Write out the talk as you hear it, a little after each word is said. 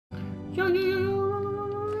Yo, yo, yo,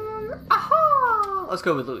 yo. Aha! Let's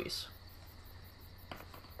go with Luis.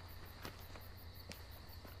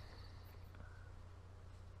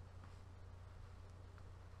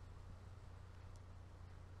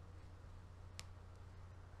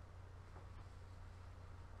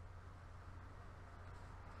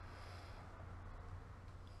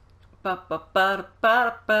 Ba ba ba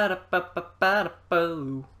ba ba ba ba ba ba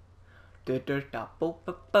boo. Da da da bo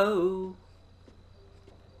ba bo.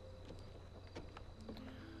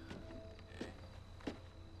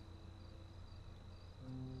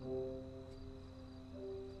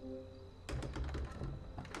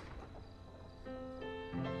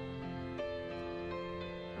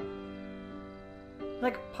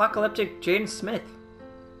 Like apocalyptic Jaden Smith.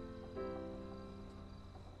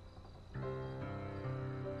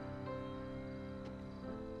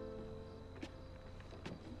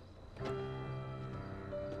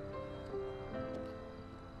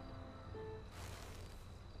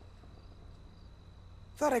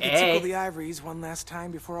 Thought I could tickle the ivories one last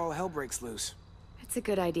time before all hell breaks loose. It's a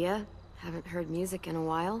good idea. Haven't heard music in a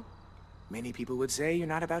while. Many people would say you're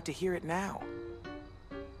not about to hear it now.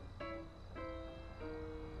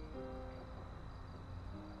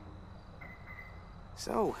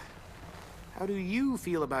 So, how do you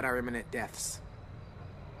feel about our imminent deaths?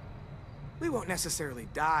 We won't necessarily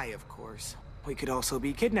die, of course. We could also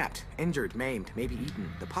be kidnapped, injured, maimed, maybe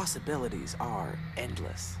eaten. The possibilities are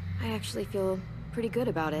endless. I actually feel pretty good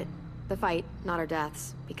about it. The fight, not our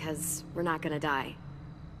deaths, because we're not gonna die.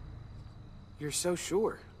 You're so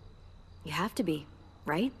sure. You have to be,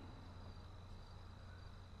 right?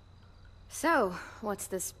 So, what's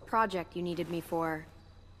this project you needed me for?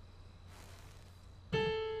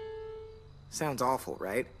 Sounds awful,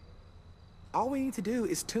 right? All we need to do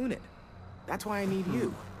is tune it. That's why I need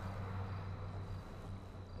you.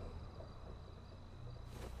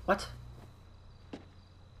 What?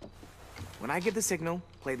 When I get the signal,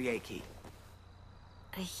 play the A key.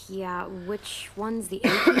 Yeah, which one's the A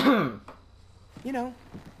key? You know,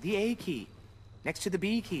 the A key. Next to the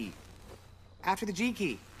B key. After the G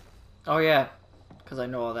key. Oh yeah, because I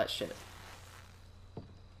know all that shit.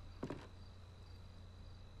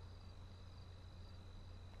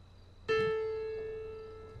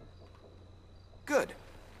 Good.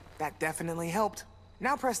 That definitely helped.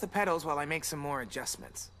 Now press the pedals while I make some more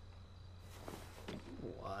adjustments.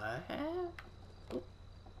 What?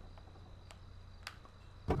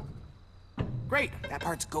 Great, that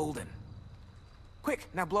part's golden. Quick,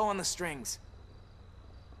 now blow on the strings.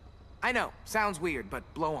 I know, sounds weird,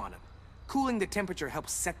 but blow on them. Cooling the temperature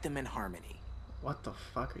helps set them in harmony. What the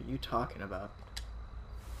fuck are you talking about?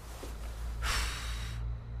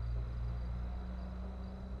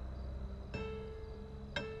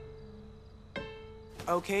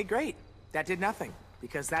 Okay, great. That did nothing,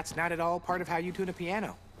 because that's not at all part of how you tune a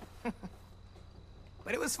piano.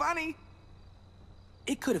 But it was funny.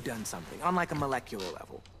 It could have done something, on like a molecular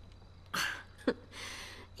level.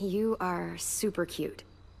 You are super cute.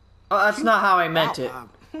 Oh, that's not how I meant it.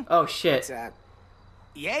 Oh shit.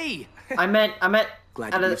 Yay! I meant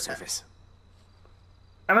Glad to be of service.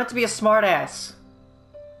 I meant to be a smartass.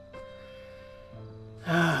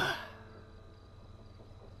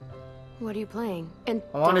 What are you playing? And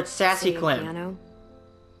I wanted don't Sassy say Clem. piano.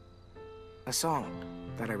 A song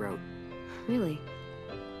that I wrote. Really?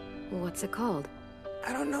 What's it called?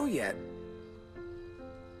 I don't know yet.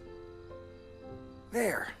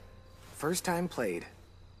 There. First time played.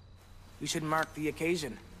 You should mark the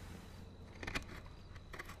occasion.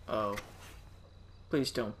 Oh.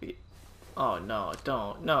 Please don't be... Oh no,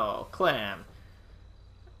 don't. No, Clam.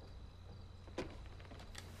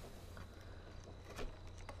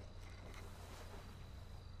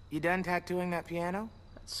 You done tattooing that piano?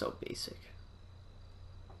 That's so basic.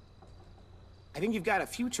 I think you've got a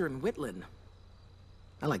future in Whitland.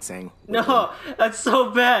 I like saying Whitland. No, that's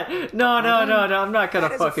so bad. No, I'm not gonna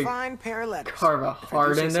that fucking is a fine pair of letters, carve a if I do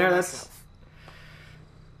heart say in so there. myself.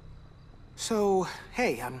 So,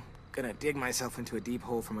 hey, I'm gonna dig myself into a deep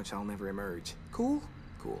hole from which I'll never emerge. Cool?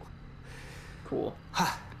 Cool. Cool.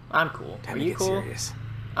 I'm cool. Time Are to you get cool? serious.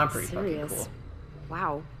 I'm pretty Serious? fucking cool.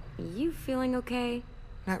 Wow. You feeling okay?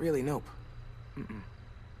 Not really, nope.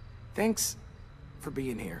 Thanks for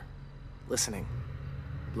being here. Listening.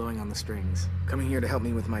 Blowing on the strings. Coming here to help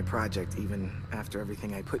me with my project, even after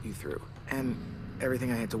everything I put you through. And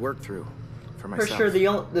everything I had to work through for For myself. sure,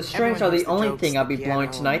 the strings Everyone are the knows only jokes, thing I'll be the blowing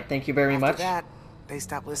piano, tonight. Thank you very after much. that, they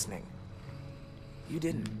stopped listening. You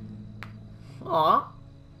didn't. Aw.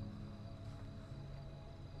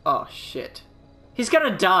 Oh shit. He's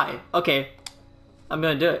gonna die. Okay. I'm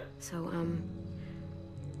gonna do it. So,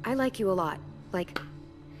 I like you a lot. Like,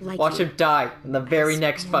 Like Watch you. him die in the very That's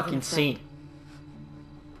next more than fucking a friend.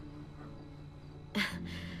 scene.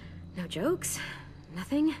 No jokes?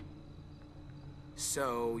 Nothing?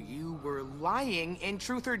 So you were lying in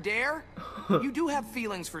Truth or Dare? You do have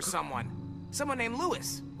feelings for someone. Someone named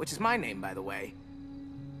Lewis, which is my name, by the way.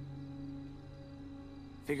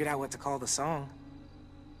 Figured out what to call the song.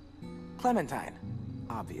 Clementine,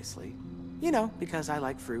 obviously. You know, because I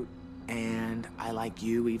like fruit, and I like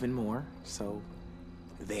you even more, so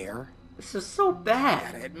there. This is so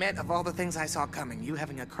bad. Gotta admit, of all the things I saw coming, you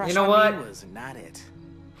having a crush You know on what? me was not it.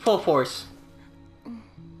 Full force.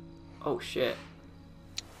 Oh shit.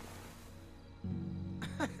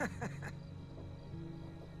 You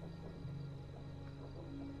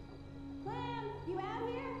out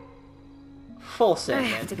here? Full I have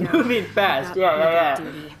segment. to go. Moving fast. Got Yeah, makeup yeah.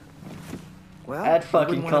 duty. Well, I'd you fucking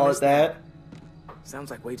wouldn't wanna call miss it that. Sounds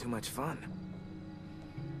like way too much fun.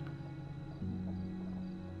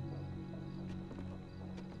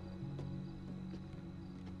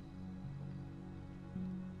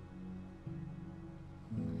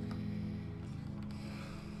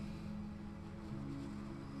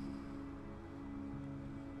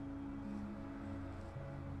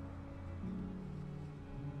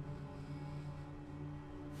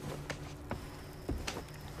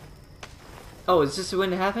 Oh, is this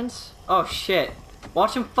when it happens? Oh shit.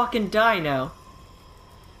 Watch him fucking die now.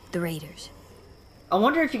 The Raiders. I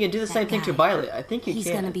wonder if you can do the That same thing to guy. Violet. I think you He's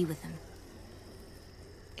can. gonna be with him.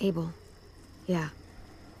 Abel. Yeah.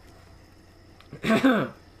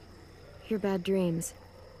 Your bad dreams.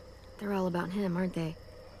 They're all about him, aren't they?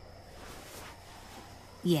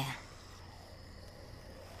 Yeah.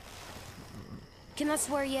 Can I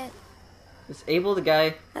swear yet? Is Abel the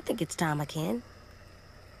guy? I think it's time I can.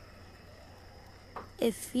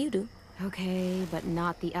 If you do. Okay, but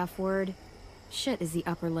not the F word. Shit is the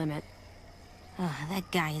upper limit. Ah, that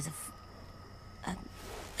guy is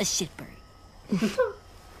a shitbird.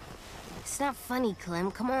 It's not funny, Clem.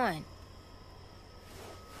 Come on.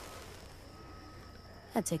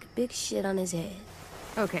 I'd take a big shit on his head.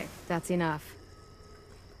 Okay, that's enough.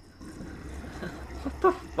 What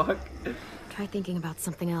the fuck? Try thinking about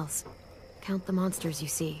something else. Count the monsters you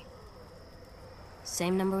see.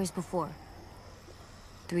 Same number as before.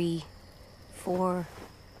 3, 4.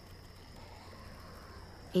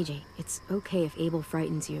 AJ, it's okay if Abel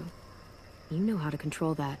frightens you. You know how to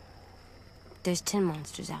control that. There's 10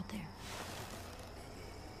 monsters out there.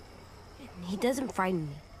 He doesn't frighten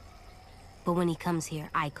me. But when he comes here,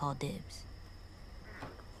 I call dibs.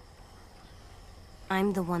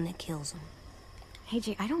 I'm the one that kills him.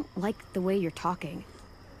 AJ, I don't like the way you're talking.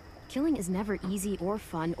 Killing is never easy or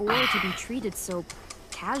fun, or to be treated so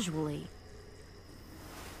casually.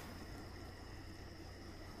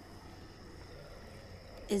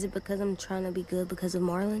 Is it because I'm trying to be good because of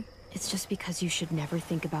Marlon? It's just because you should never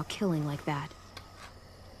think about killing like that.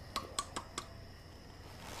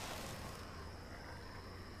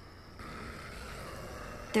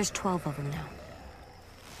 There's 12 of them now.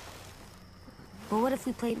 But what if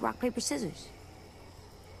we played rock, paper, scissors?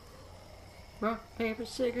 Rock, paper,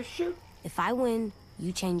 scissors, shoot. If I win,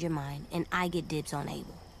 you change your mind, and I get dibs on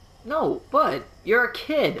Abel. No, but you're a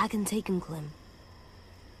kid. I can take him, Clem.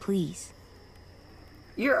 Please.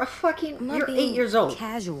 You're a I'm fucking. not You're being 8 years old.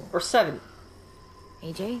 Casual. Or 7.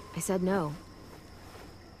 AJ, I said no.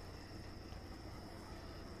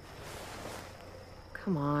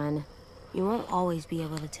 Come on. You won't always be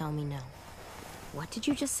able to tell me no. What did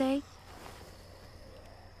you just say?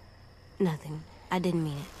 Nothing. I didn't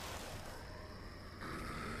mean it.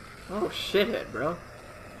 Oh, shithead, bro.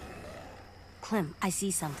 Clem, I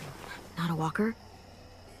see something. Not a walker?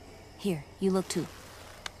 Here, you look too.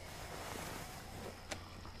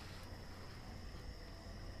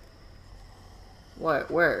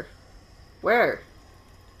 What? Where? Where?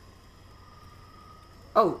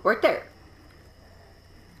 Oh, right there.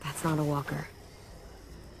 That's not a walker.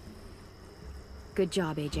 Good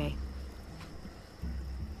job, AJ.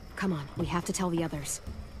 Come on, we have to tell the others.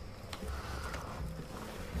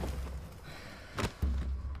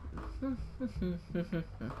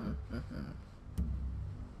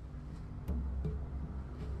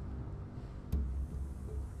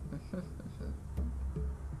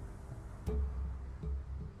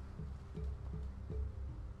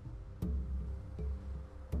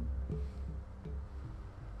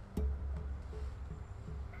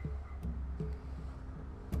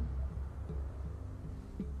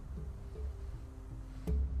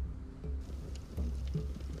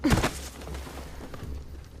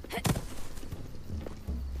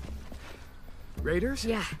 Raiders?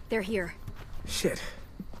 Yeah, they're here. Shit.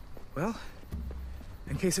 Well,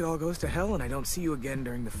 In case it all goes to hell and I don't see you again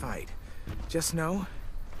during the fight, just know,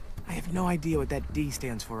 I have no idea what that D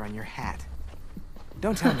stands for on your hat.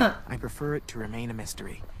 Don't tell me. I prefer it to remain a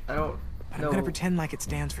mystery. I don't But know. I'm gonna pretend like it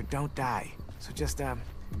stands for don't die. So just,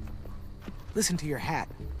 listen to your hat,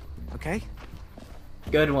 okay?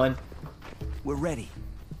 Good one. We're ready.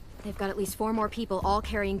 They've got at least 4 more people all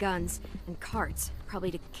carrying guns. And carts,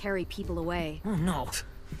 probably to carry people away. Oh no.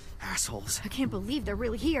 Assholes. I can't believe they're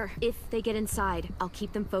really here. If they get inside, I'll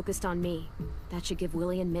keep them focused on me. That should give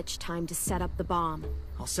Willie and Mitch time to set up the bomb.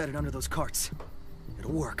 I'll set it under those carts.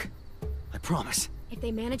 It'll work. I promise. If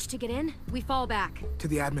they manage to get in, we fall back. To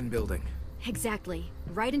the admin building. Exactly.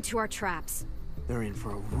 Right into our traps. They're in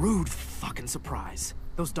for a rude fucking surprise.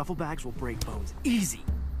 Those duffel bags will break bones. Easy.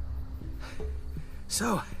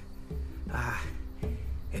 So,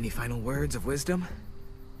 any final words of wisdom?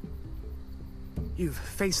 You've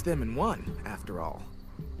faced them and won, after all.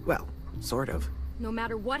 Well, sort of. No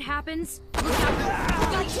matter what happens, we have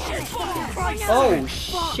to... Oh,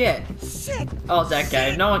 shit. Oh, it's that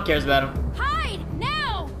guy. No one cares about him. Hide!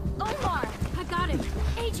 Now! Omar! I got him.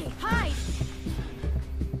 AJ, hide!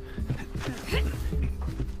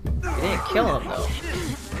 They didn't kill him, though.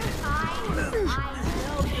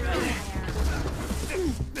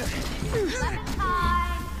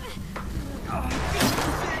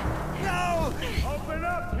 No! Open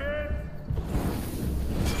up, kid!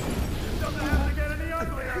 It doesn't have to get any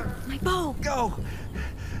uglier! My bow! Go.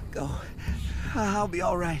 Go. I'll be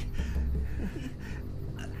all right.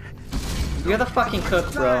 You're the fucking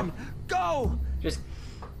cook, bro. Time. Go. Just...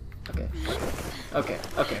 Okay. Okay,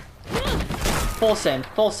 okay. Full send,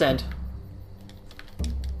 full send.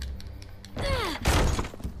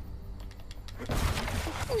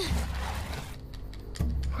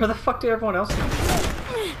 Where the fuck did everyone else go?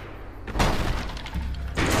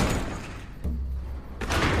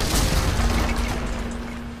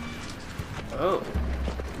 Oh.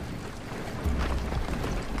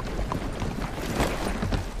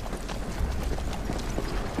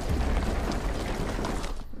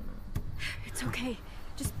 It's okay.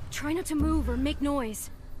 Just try not to move or make noise.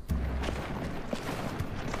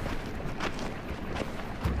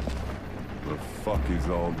 The fuck is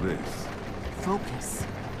all this? Focus.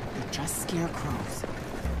 They're just scarecrows.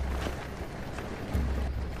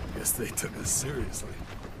 Guess they took us seriously.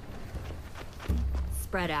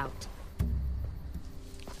 Spread out.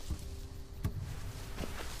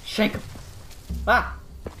 Shake him. Ah!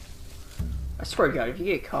 I swear to God, if you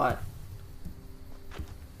get caught...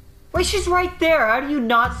 Wait, she's right there! How do you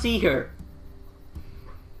not see her?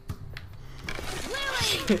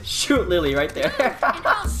 Lily! Shoot Lily right there. And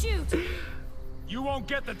I'll shoot! You won't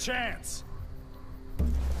get the chance!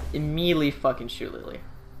 Immediately fucking shoot Lily.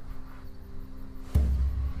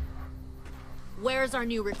 Where's our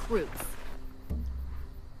new recruits?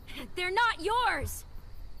 They're not yours!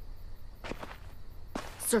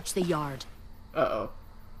 Search the yard. Uh-oh.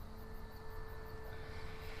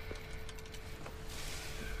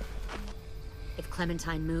 If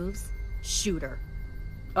Clementine moves, shoot her.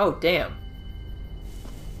 Oh, damn.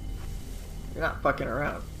 You're not fucking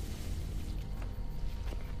around.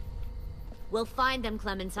 We'll find them,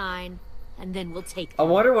 Clementine, and then we'll take I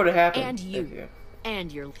them. wonder what happened. And you. Okay. And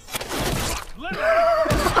your...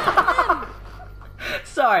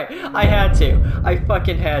 Sorry, I had to. I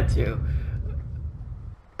fucking had to.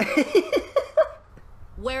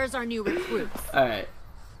 Where's our new recruits? Alright.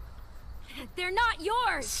 They're not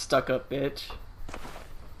yours! Stuck up bitch.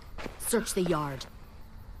 Search the yard.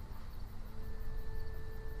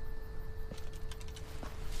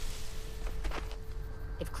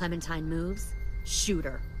 If Clementine moves, shoot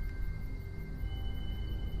her.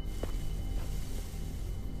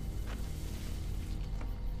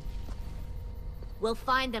 We'll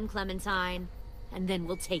find them, Clementine, and then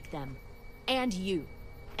we'll take them. And you.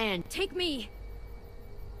 And take me.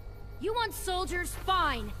 You want soldiers?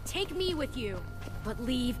 Fine. Take me with you. But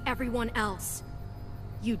leave everyone else.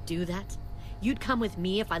 You'd do that? You'd come with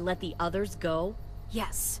me if I let the others go?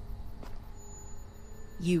 Yes.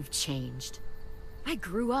 You've changed. I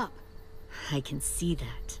grew up. I can see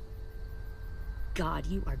that. God,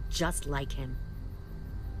 you are just like him.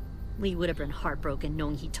 Lee would have been heartbroken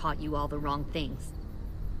knowing he taught you all the wrong things.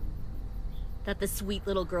 That the sweet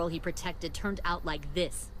little girl he protected turned out like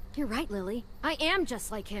this. You're right, Lily. I am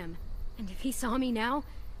just like him. And if he saw me now,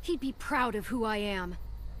 he'd be proud of who I am.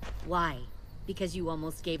 Why? Because you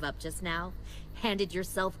almost gave up just now? Handed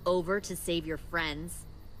yourself over to save your friends?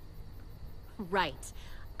 Right.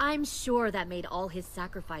 I'm sure that made all his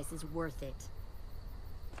sacrifices worth it.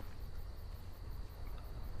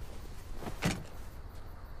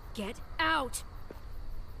 Get out!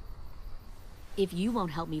 If you won't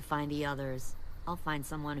help me find the others, I'll find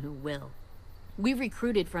someone who will. We've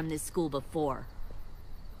recruited from this school before.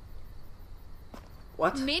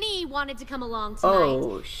 What? Minnie wanted to come along tonight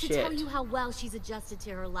Oh, to tell shit. you how well she's adjusted to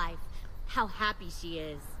her life, how happy she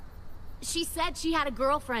is. She said she had a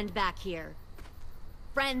girlfriend back here.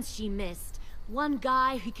 Friends she missed. One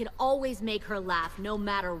guy who could always make her laugh no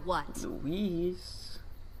matter what. Louise.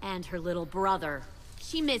 And her little brother.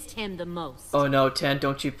 She missed him the most. Oh no, 10,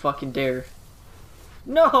 don't you fucking dare.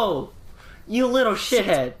 No! You little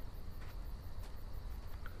shithead.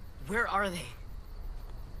 Where are they?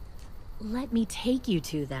 Let me take you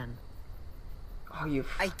to them. Oh, you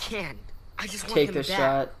I can't. I just want take him the back.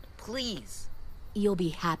 shot. Please. You'll be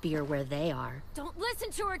happier where they are. Don't listen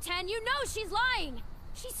to her, Ten. You know she's lying.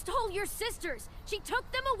 She stole your sisters. She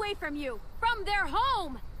took them away from you, from their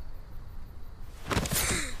home.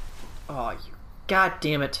 Oh, you. God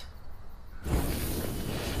damn it.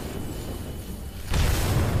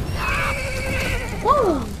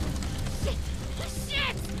 Woo! Shit!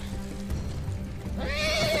 Shit!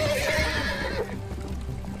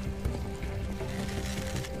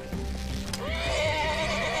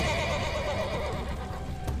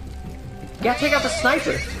 You gotta take out the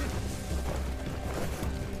sniper.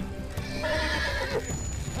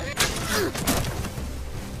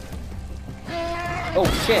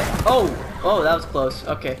 Oh shit. Oh, that was close.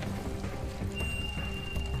 Okay.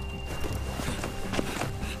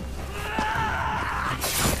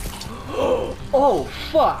 Oh,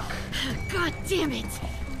 fuck. God damn it!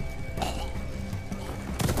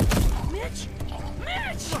 Mitch!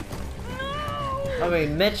 Mitch! No! I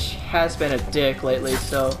mean, Mitch has been a dick lately,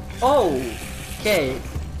 so... Oh! Okay.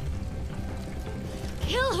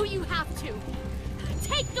 Kill who you have to.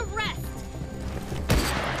 Take the rest.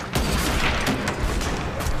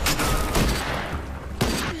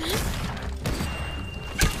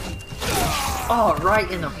 Oh, right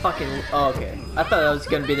in the fucking... Oh, okay. I thought that was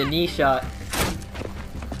gonna be the knee shot.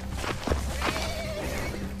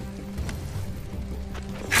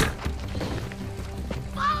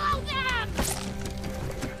 Follow them!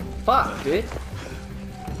 Fuck, dude.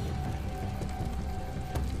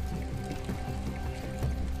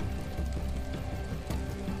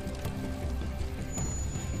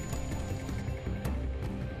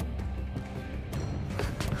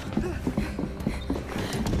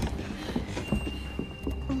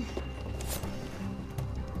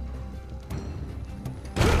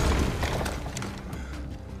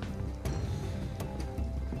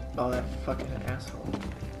 Oh, that fucking asshole.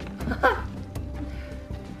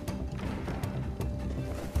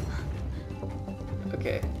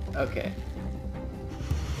 Okay, okay.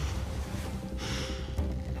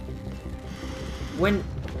 When...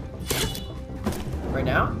 Right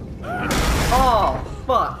now? Oh,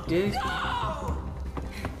 fuck, dude.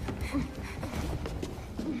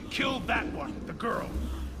 Kill that one, the girl.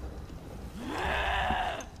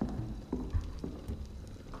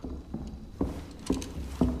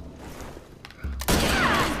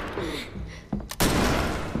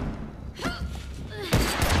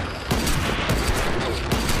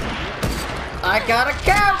 I got a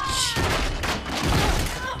couch!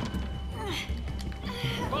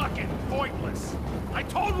 Fucking pointless. I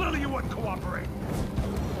told Lily you wouldn't cooperate.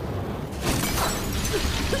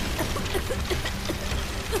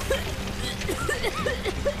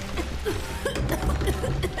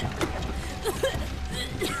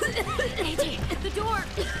 AJ, the door!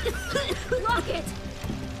 Lock it!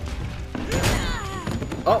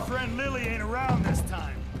 Oh, Friend Lily ain't around this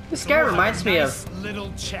time. this So guy we'll have reminds a me nice of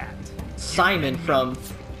little chat. Simon from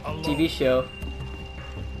Alone. TV show.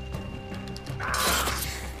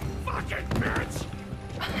 Fucking bitch!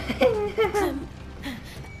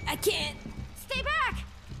 I can't. Stay back!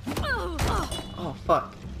 Oh. Oh,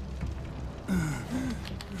 fuck.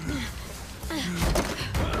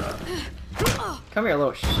 Come here,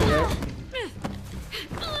 little shit.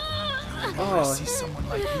 I Oh, see someone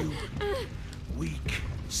like you, weak,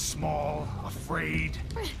 small, afraid,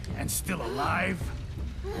 and still alive.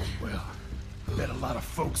 Well, I bet a lot of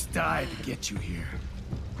folks died to get you here.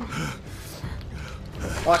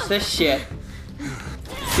 watch this shit.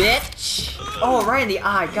 Bitch! Oh, right in the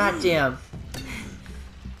eye, goddamn.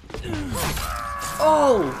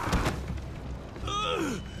 Oh!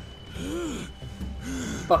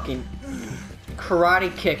 Fucking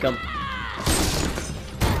karate kick him.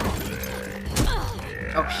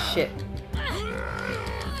 Oh shit.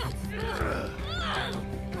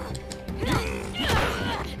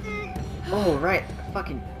 Oh right,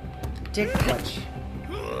 fucking dick punch.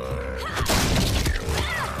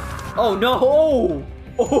 Oh no!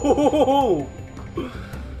 Oh!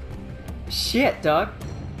 Shit, dog.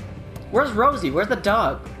 Where's Rosie? Where's the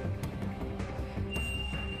dog?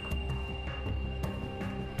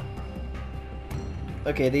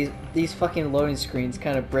 Okay, these fucking loading screens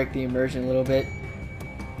kind of break the immersion a little bit.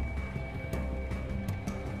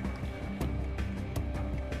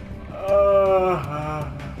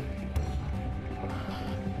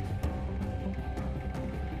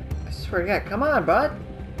 I swear to God, come on, bud.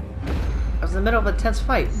 I was in the middle of a tense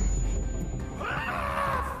fight.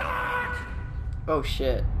 Oh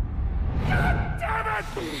shit.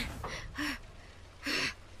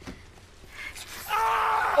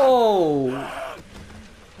 Oh!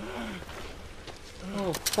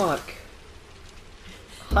 Oh fuck.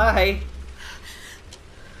 Hi.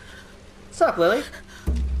 What's up, Lily?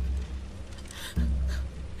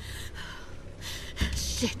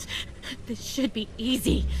 Shit. This should be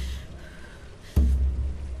easy.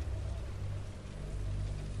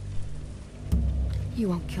 You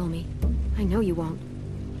won't kill me. I know you won't.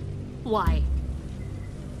 Why?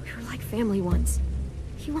 We were like family once.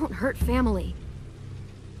 You won't hurt family.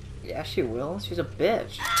 Yeah, she will. She's a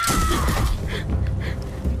bitch.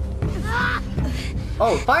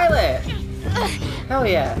 Oh, Violet! Hell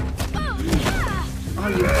yeah. Oh,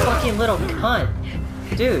 you fucking little cunt.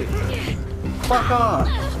 Dude. Fuck off.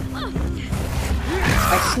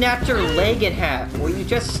 I snapped your leg in half. Will you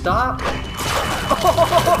just stop?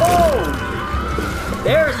 Oh!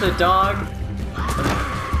 There's the dog.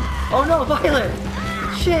 Oh no, Violet!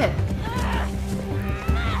 Shit!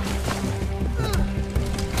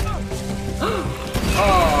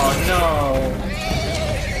 Oh no!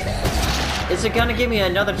 Is it gonna give me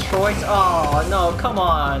another choice? Oh no, come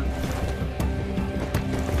on!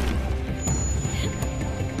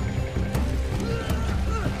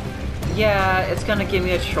 Yeah, it's gonna give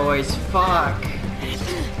me a choice. Fuck.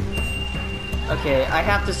 Okay, I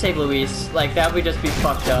have to save Luis. Like, that would just be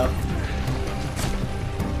fucked up.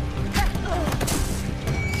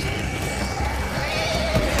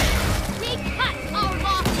 We cut our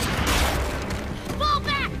losses. Fall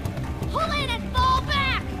back! Pull in and fall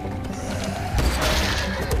back!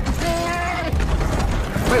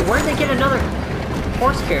 Wait, where'd they get another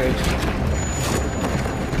horse carriage?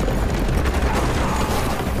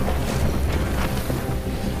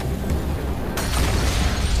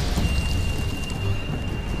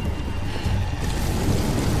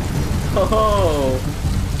 Oh!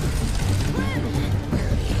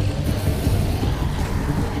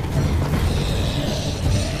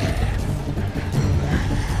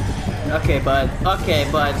 Okay, bud. Okay,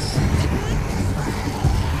 bud.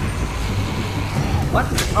 What?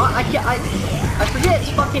 Oh, I can't. I forget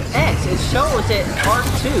it's fucking X. It shows it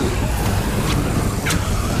R2.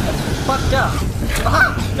 That's fucked up.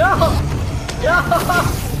 Ah! No! No!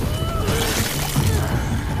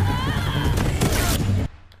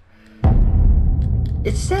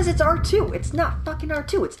 It says it's R2. It's not fucking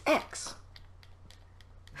R2. It's X.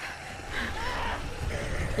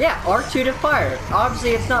 Yeah, R2 to fire.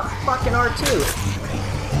 Obviously, it's not fucking R2.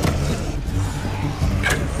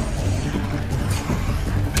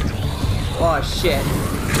 Oh, shit.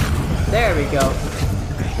 There we go.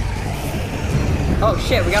 Oh,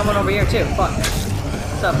 shit. We got one over here, too. Fuck.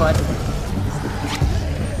 What's up, bud?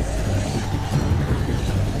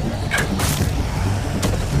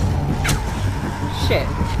 Shit.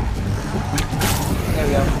 There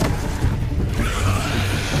we go.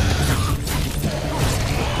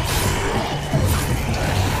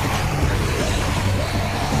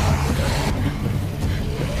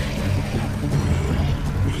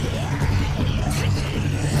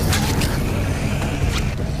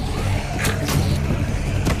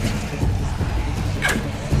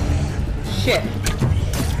 Shit.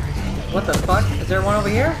 What the fuck? Is there one over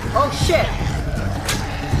here? Oh shit!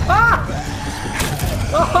 Ah!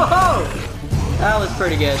 Oh ho ho! That was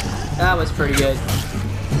pretty good. That was pretty good.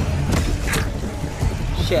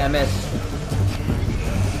 Shit, I missed.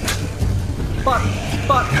 Fuck!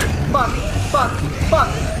 Fuck! Fuck! Fuck! Fuck!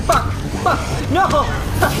 Fuck! Fuck! No!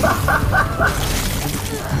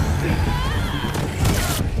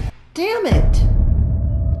 Damn it!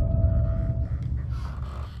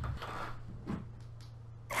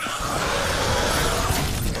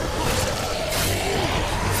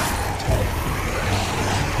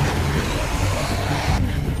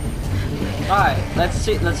 Alright, let's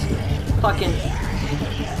see, let's fucking...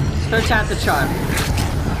 Third time's the charm.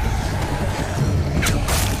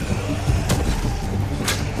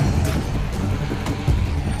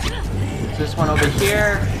 This one over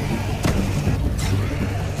here.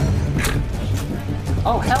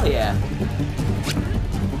 Oh, hell yeah.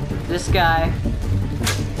 This guy.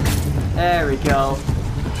 There we go.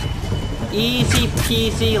 Easy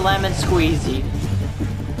peasy lemon squeezy.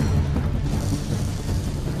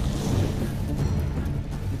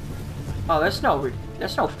 Oh, there's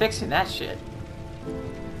no fixing that shit.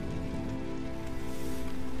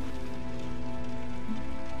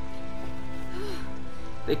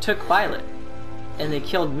 They took Violet, and they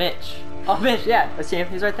killed Mitch. Oh, Mitch, yeah, I see him.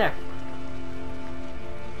 He's right there.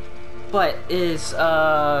 But is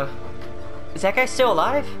that guy still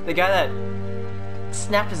alive? The guy that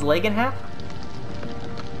snapped his leg in half?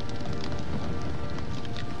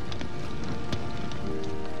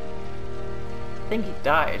 I think he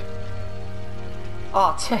died.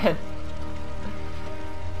 Oh, 10.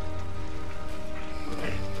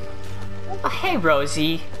 Oh, hey,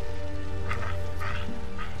 Rosie.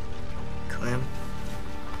 Clem,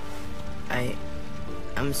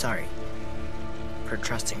 I'm sorry for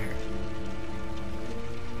trusting her.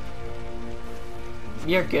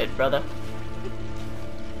 You're good, brother.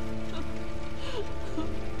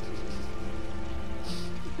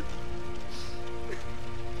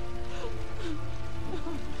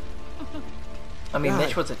 I mean, God.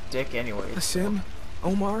 Mitch was a dick anyway. Sim,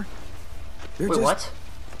 Omar, they're Wait, just what?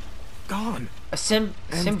 gone.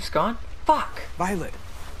 Sim's gone? Fuck! Violet.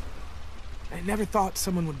 I never thought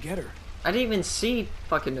someone would get her. I didn't even see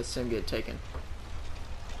fucking the Sim get taken.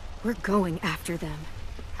 We're going after them.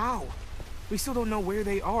 How? We still don't know where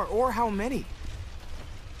they are or how many.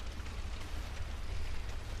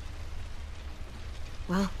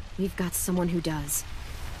 Well, we've got someone who does.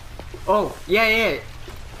 Oh, yeah.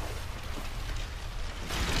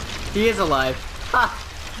 He is alive. Ha!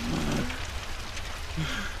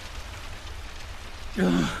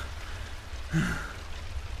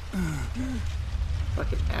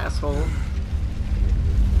 Fucking asshole.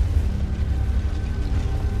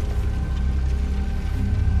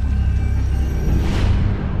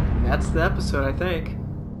 That's the episode, I think.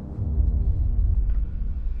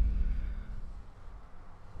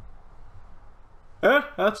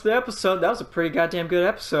 That's the episode. That was a pretty goddamn good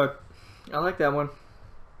episode. I like that one.